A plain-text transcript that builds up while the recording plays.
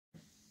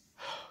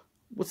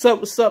What's up?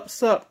 What's up?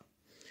 What's up?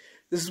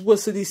 This is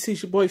Wutshood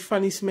DC, your boy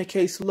Funny Some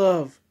Case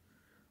Love.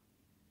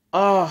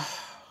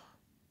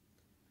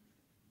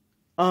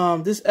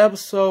 This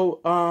episode,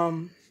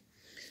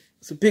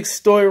 it's a big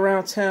story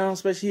around town,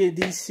 especially here in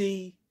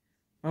DC.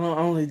 I don't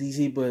only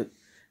DC, but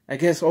I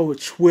guess over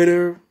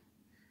Twitter,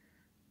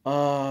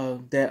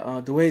 that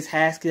Dwayne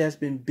Haskins has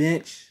been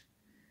benched.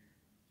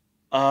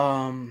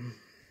 I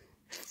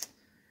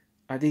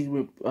think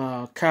with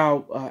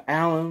Kyle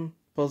Allen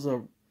supposed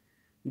to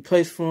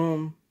replace for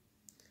him.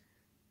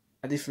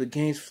 I did for the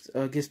games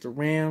against the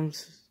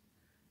Rams.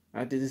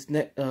 I did this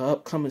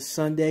upcoming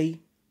Sunday.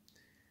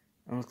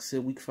 I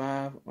said week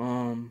 5.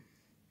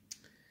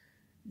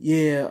 He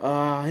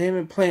haven't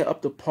been playing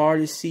up to par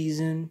this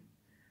season.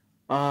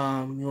 He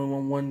only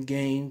won one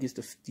game.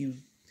 Guess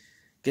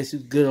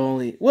he's good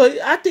only. Well,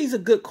 I think he's a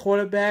good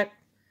quarterback,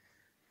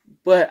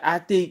 but I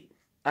think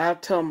I'll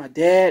tell my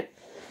dad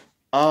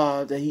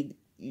that he,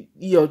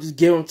 just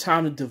give him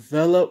time to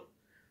develop.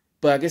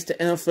 But I guess the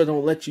NFL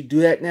don't let you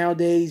do that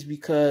nowadays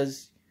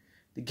because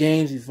the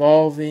game's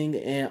evolving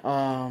and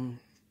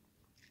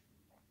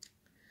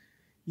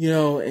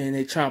and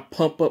they try to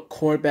pump up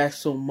quarterbacks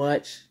so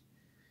much,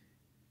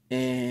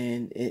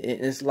 and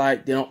it's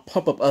like they don't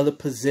pump up other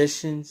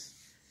positions.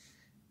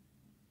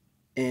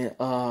 And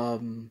I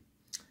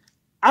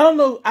don't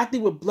know. I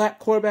think with black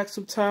quarterbacks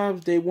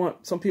sometimes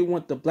some people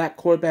want the black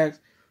quarterbacks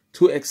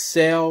to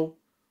excel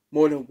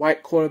more than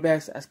white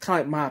quarterbacks. That's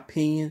kind of like my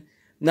opinion.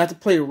 Not to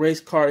play a race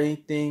card or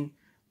anything,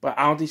 but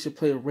I don't think you should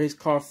play a race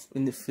card for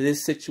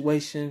this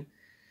situation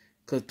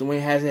because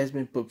Dwayne has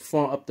been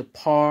performing up to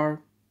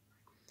par,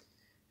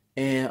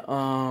 and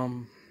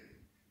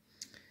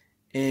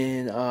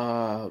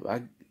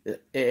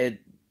it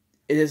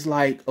is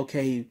like,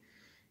 okay,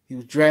 he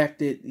was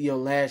drafted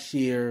last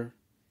year,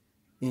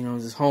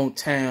 his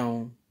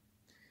hometown,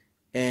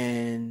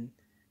 and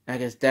I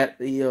guess that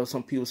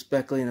some people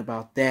speculating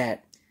about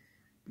that.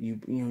 You're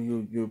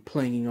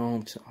playing in your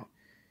own.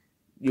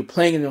 You're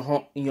playing in your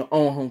own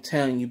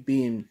hometown, and you're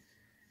being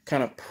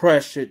kind of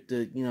pressured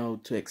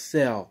to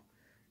excel.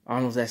 I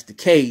don't know if that's the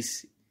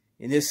case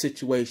in this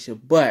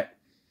situation, but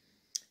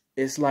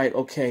it's like,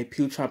 okay,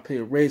 people trying to play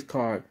a race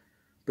card,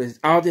 but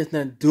all this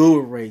nothing to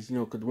do with race,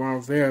 because Ron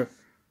Rivera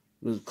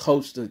was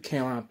coach of the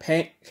Carolina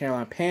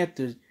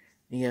Panthers, and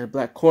he had a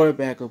black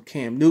quarterback of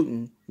Cam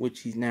Newton,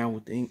 which he's now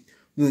with the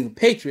New England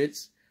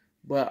Patriots,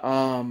 but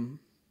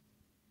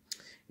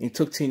he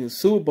took team to the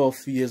Super Bowl a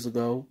few years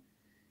ago.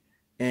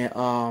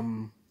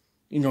 And,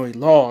 he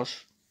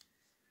lost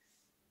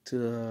to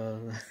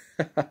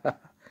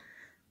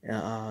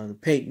the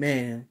Peyton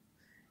Manning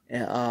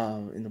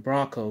and in the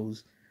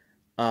Broncos.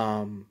 What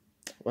I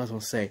was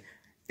going to say.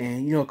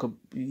 And,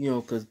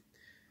 because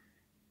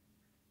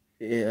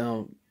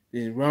Ron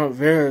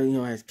Rivera,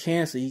 has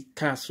cancer, he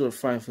kind of sort of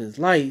fighting for his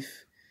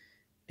life.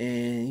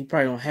 And he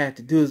probably don't have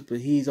to do this, but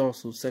he's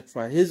also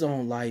sacrificed his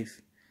own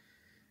life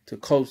to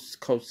coach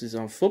his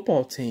own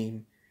football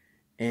team.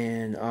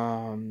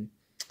 And,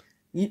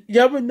 you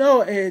never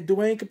know, and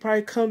Dwayne could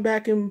probably come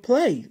back and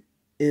play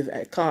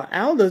if Kyle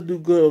Allen doesn't do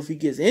good or if he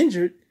gets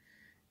injured.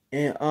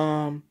 And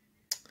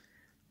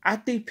I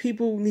think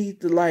people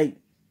need to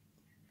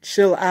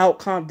chill out,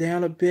 calm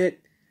down a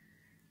bit.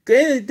 At the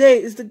end of the day,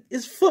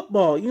 it's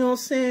football. You know what I'm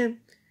saying?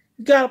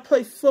 You gotta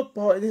play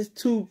football, and it's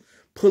too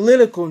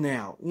political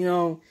now.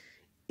 People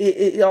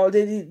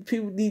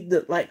need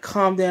to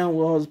calm down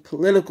with all this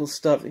political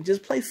stuff and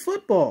just play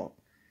football.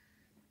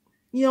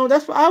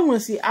 That's what I want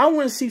to see. I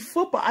want to see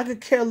football. I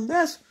could care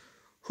less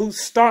who's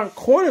starting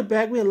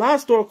quarterback. We had a lot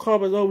of starting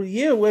quarterbacks over the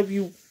year, whether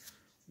you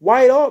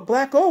white or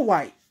black or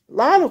white. A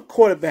lot of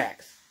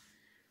quarterbacks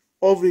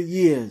over the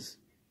years.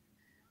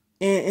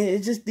 And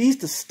it just needs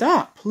to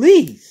stop,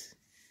 please.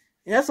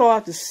 And that's all I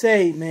have to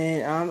say,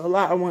 man. A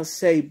lot I want to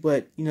say,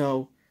 but,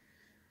 in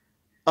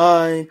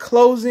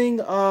closing,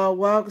 what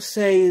I would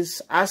say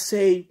is I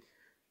say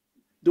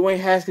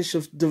Dwayne Haskins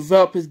should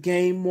develop his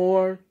game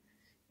more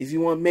if you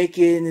want to make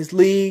it in this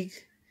league,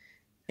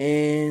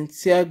 and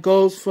see how it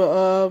goes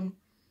for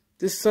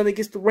this Sunday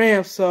against the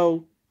Rams.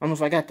 So I don't know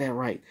if I got that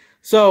right.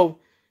 So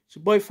it's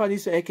your boy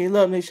Fadisa, aka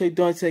Love. Make sure you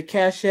donate to the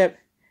Cash App,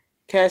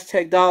 #$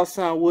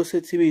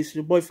 Wutshood TV. It's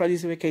your boy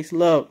Fadisa, aka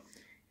Love.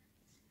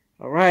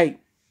 All right,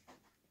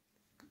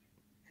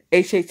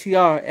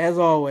 HATR as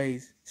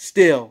always.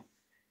 Still,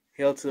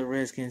 hail to the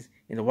Redskins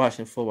and the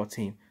Washington football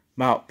team.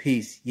 I'm out.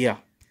 Peace. Yeah.